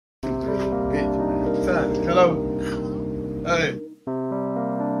time. Hello. Hey.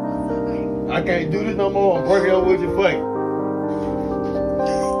 I can't do this no more. I'm breaking up with your fight.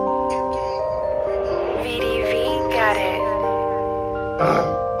 VDV got it.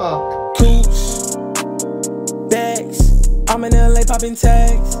 Coops, bags. I'm in LA popping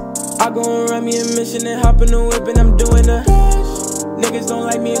tags. I go and run me a mission and hop in the whip and I'm doing the niggas don't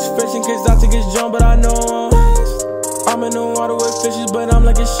like me expressing cause I took his jump, but I know I'm in the water with fishes, but I'm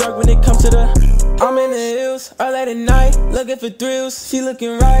like a shark when it comes to the I'm in the hills, all late at night, looking for thrills. She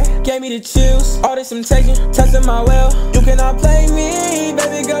looking right, gave me the chills. All this temptation, testing my will. You cannot play me,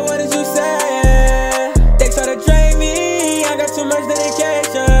 baby girl, what did you say? They try to drain me, I got too much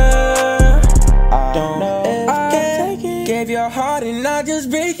dedication. I don't know if I can take it. Gave your heart and I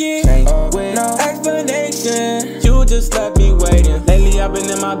just break it with no explanation. You just left me waiting. Lately I've been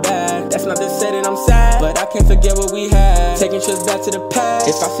in my bag. That's not to say that I'm sad, but I can't forget what we had. Taking trips back to the past.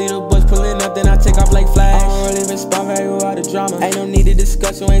 If I see the boys pulling up, then I take off like Flash. I don't really respond very well all the drama. Ain't no need to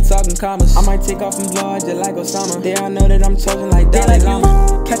discuss, you ain't talking commas. I might take off and blow out just like Osama. There I know that I'm chosen like that. They like you,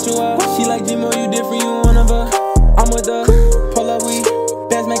 catch you up. She like G-Mo, you different, you one of her. I'm with her, pull up, we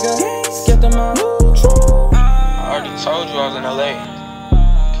bands make her skip them up. I already told you I was in LA.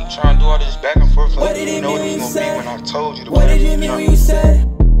 Keep trying to do all this back and forth like you know what it was gonna be when I told you to What did you mean when you said?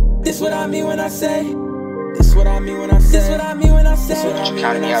 This what I mean when I say. This what I mean when I say. This what I mean when I say. This what I mean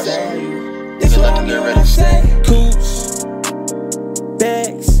when I say. This what I mean when I say. Coops,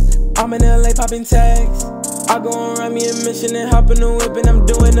 bags. I'm in LA popping tags. I go and run me a mission and hop in the whip and I'm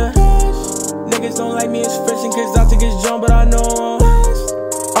doing the niggas don't like me expressing cause I took his jump, but I know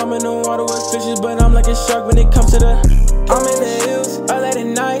I'm in the water with fishes, but I'm like a shark when it comes to the I'm in the hills, all late at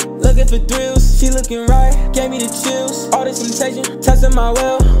night, looking for thrills. She looking right, gave me the chills. All this temptation, testing my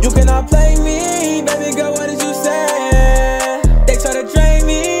will. You cannot play me, baby girl, what did you say? They try to drain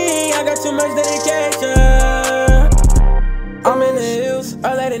me, I got too much dedication. I'm in the hills,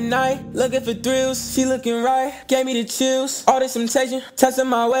 all late at night, looking for thrills. She looking right, gave me the chills. All this temptation, testing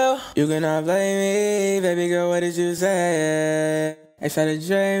my will. You cannot play me, baby girl, what did you say? They try to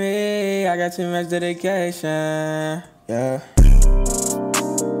drain me, I got too much dedication. Yeah.